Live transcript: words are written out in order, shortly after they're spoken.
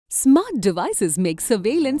Smart devices make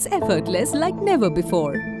surveillance effortless like never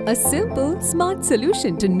before. A simple, smart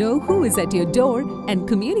solution to know who is at your door and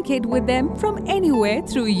communicate with them from anywhere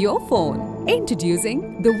through your phone.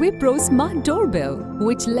 Introducing the Wipro Smart Doorbell,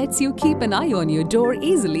 which lets you keep an eye on your door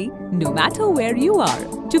easily, no matter where you are.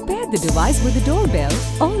 To pair the device with the doorbell,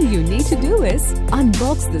 all you need to do is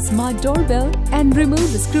unbox the Smart Doorbell and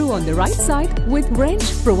remove the screw on the right side with wrench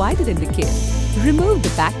provided in the kit. Remove the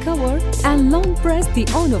back cover and long press the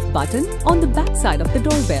on-off button on the back side of the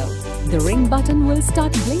doorbell. The ring button will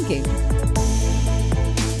start blinking.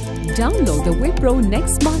 Download the Wipro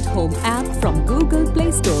Next Smart Home app from Google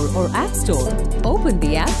Play Store or App Store. Open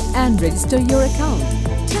the app and register your account.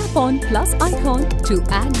 Tap on plus icon to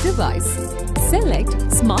add device.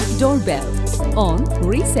 Select Smart Doorbell. On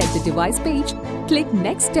Reset the device page, click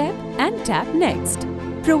Next Step and tap Next.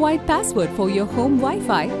 Provide password for your home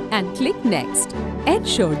Wi-Fi and click Next.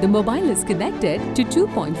 Ensure the mobile is connected to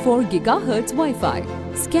 2.4 GHz Wi-Fi.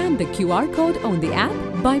 Scan the QR code on the app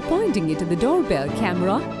by pointing it to the doorbell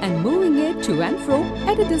camera and moving it to and fro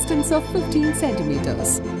at a distance of 15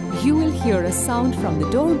 centimeters. You will hear a sound from the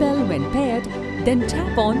doorbell when paired, then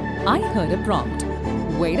tap on I heard a prompt.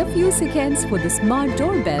 Wait a few seconds for the Smart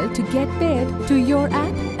Doorbell to get paired to your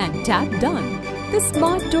app and tap Done. The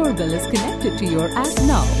Smart Doorbell is connected to your app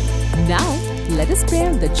now. Now, let us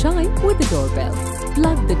pair the chime with the doorbell.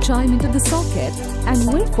 Plug the chime into the socket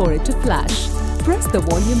and wait for it to flash. Press the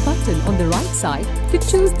volume button on the right side to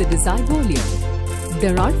choose the desired volume.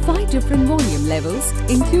 There are 5 different volume levels,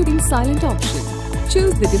 including silent option.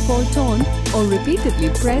 Choose the default tone or repeatedly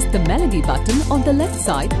press the melody button on the left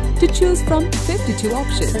side to choose from 52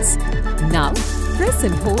 options. Now, press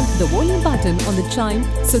and hold the volume button on the chime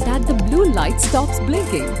so that the blue light stops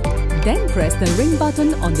blinking. Then press the ring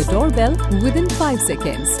button on the doorbell within 5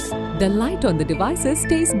 seconds. The light on the devices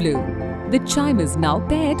stays blue. The chime is now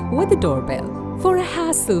paired with the doorbell. For a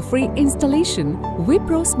hassle-free installation,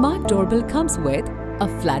 Wipro Smart Doorbell comes with a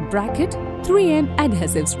flat bracket, 3M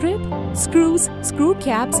adhesive strip, screws, screw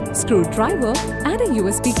caps, screwdriver and a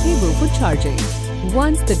USB cable for charging.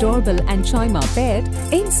 Once the doorbell and chime are paired,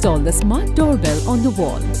 install the Smart Doorbell on the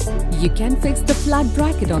wall. You can fix the flat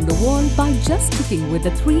bracket on the wall by just sticking with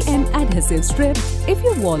the 3M adhesive strip if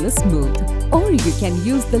your wall is smooth. Or you can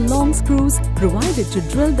use the long screws provided to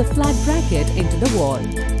drill the flat bracket into the wall.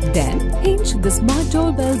 Then, hinge the Smart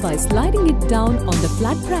Doorbell by sliding it down on the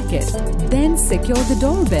flat bracket. Then secure the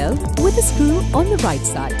doorbell with the screw on the right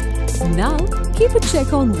side. Now, keep a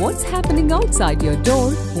check on what's happening outside your door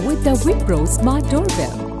with the Wipro Smart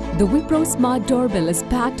Doorbell. The Wipro Smart Doorbell is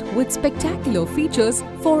packed with spectacular features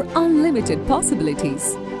for unlimited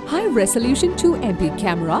possibilities. High-resolution 2MP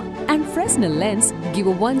camera and Fresnel lens give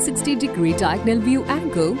a 160-degree diagonal view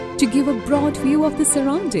angle to give a broad view of the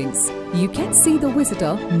surroundings. You can see the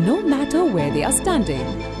visitor no matter where they are standing.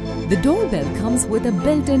 The doorbell comes with a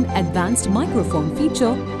built-in advanced microphone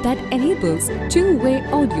feature that enables two-way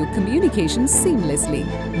audio communication seamlessly.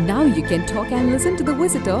 Now you can talk and listen to the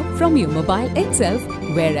visitor from your mobile itself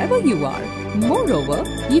wherever you are. Moreover,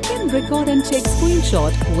 you can record and take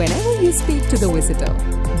screenshot whenever you speak to the visitor.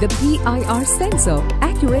 The PIR sensor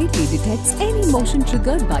accurately detects any motion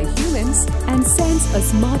triggered by humans and sends a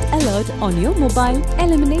smart alert on your mobile,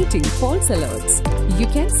 eliminating false alerts. You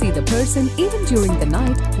can see the person even during the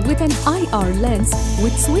night with an IR lens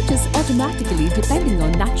which switches automatically depending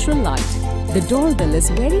on natural light. The doorbell is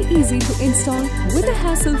very easy to install with a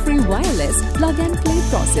hassle-free wireless plug-and-play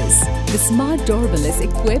process. The Smart Doorbell is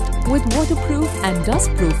equipped with waterproof and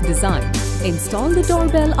dust-proof design. Install the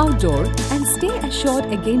doorbell outdoor and stay assured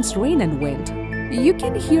against rain and wind. You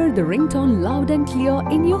can hear the ringtone loud and clear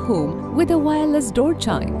in your home with a wireless door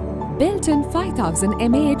chime. Built-in 5000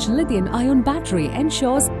 mAh lithium-ion battery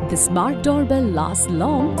ensures the Smart Doorbell lasts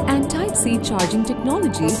long, and Type-C charging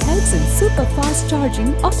technology helps in super-fast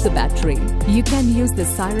charging of the battery. You can use the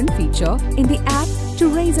siren feature in the app to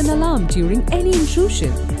raise an alarm during any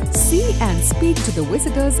intrusion. See and speak to the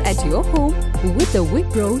visitors at your home with the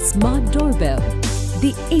Wipro Smart Doorbell,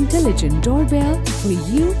 the intelligent doorbell for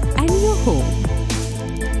you and your home.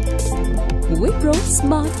 Wipro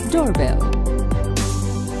Smart Doorbell.